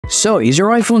So, is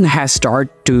your iPhone has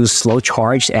started to slow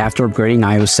charge after upgrading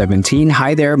iOS 17?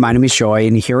 Hi there, my name is Joy,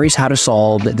 and here is how to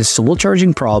solve the slow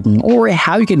charging problem or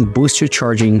how you can boost your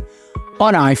charging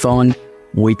on iPhone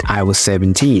with iOS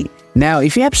 17. Now,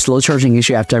 if you have slow charging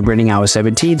issue after upgrading iOS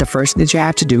 17, the first thing that you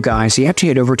have to do, guys, you have to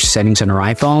head over to settings on your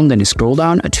iPhone, then you scroll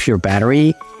down to your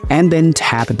battery, and then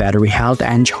tap battery health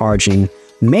and charging.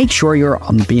 Make sure your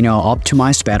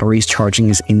optimized batteries charging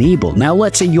is enabled. Now,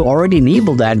 let's say you already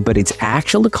enabled that, but it's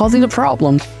actually causing a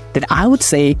problem. Then I would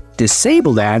say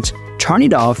disable that, turn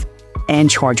it off, and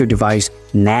charge your device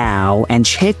now and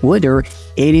check whether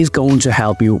it is going to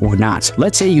help you or not.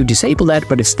 Let's say you disable that,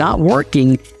 but it's not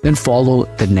working, then follow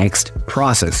the next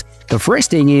process. The first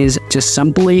thing is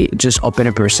simply open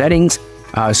up your settings,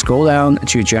 scroll down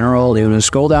to general,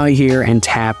 scroll down here and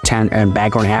tap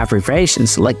background app refresh and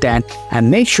select that,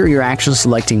 and make sure you're actually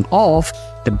selecting off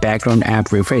the background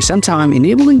app refresh. Sometimes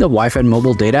enabling the Wi-Fi and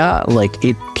mobile data, like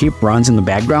it runs in the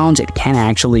background, it can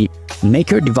actually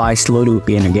make your device slow to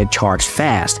get charged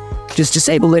fast. Just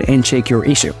disable it and check your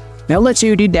issue. Now, let's say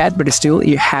you did that, but still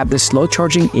you have the slow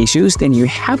charging issues, then you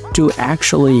have to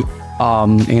actually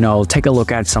take a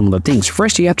look at some of the things.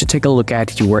 First, you have to take a look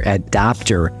at your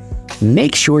adapter.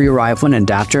 Make sure your iPhone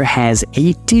adapter has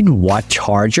 18-watt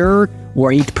charger,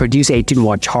 or it produces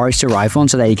 18-watt charge to your iPhone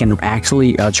so that you can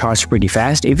actually charge pretty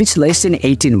fast. If it's less than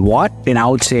 18 watt, then I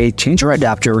would say change your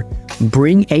adapter,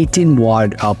 bring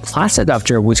 18-watt plus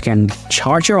adapter which can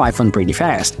charge your iPhone pretty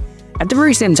fast. At the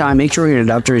very same time, make sure your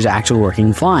adapter is actually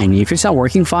working fine. If it's not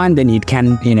working fine, then it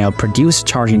can produce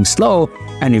charging slow,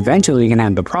 and eventually you can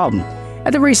have the problem.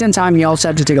 At the very same time, you also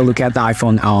have to take a look at the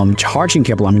iPhone charging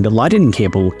cable, the lightning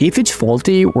cable. If it's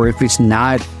faulty or if it's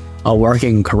not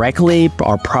working correctly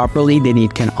or properly, then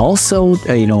it can also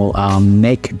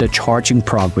make the charging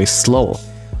progress slow.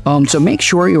 So make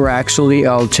sure you're actually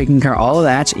taking care of all of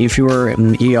that. If you're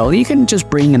you can just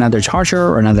bring another charger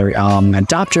or another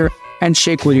adapter and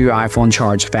check whether your iPhone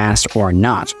charges fast or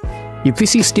not. If you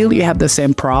see still you have the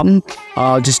same problem,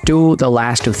 just do the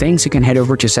last two things. You can head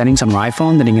over to settings on your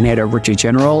iPhone, then you can head over to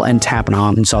general and tap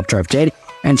on software update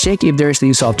and check if there's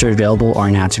new software available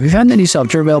or not. If you find any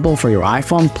software available for your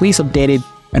iPhone, please update it,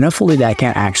 and hopefully that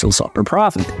can actually solve your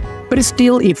problem. But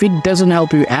still, if it doesn't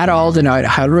help you at all, then I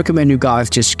highly recommend you guys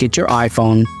just get your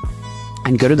iPhone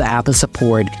and go to the Apple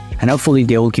support, and hopefully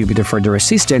they will give you the further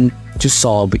assistance to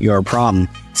solve your problem.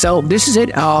 So this is it.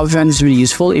 If you found this video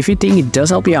useful, if you think it does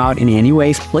help you out in any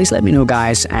way, please let me know,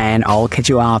 guys, and I'll catch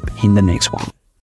you up in the next one.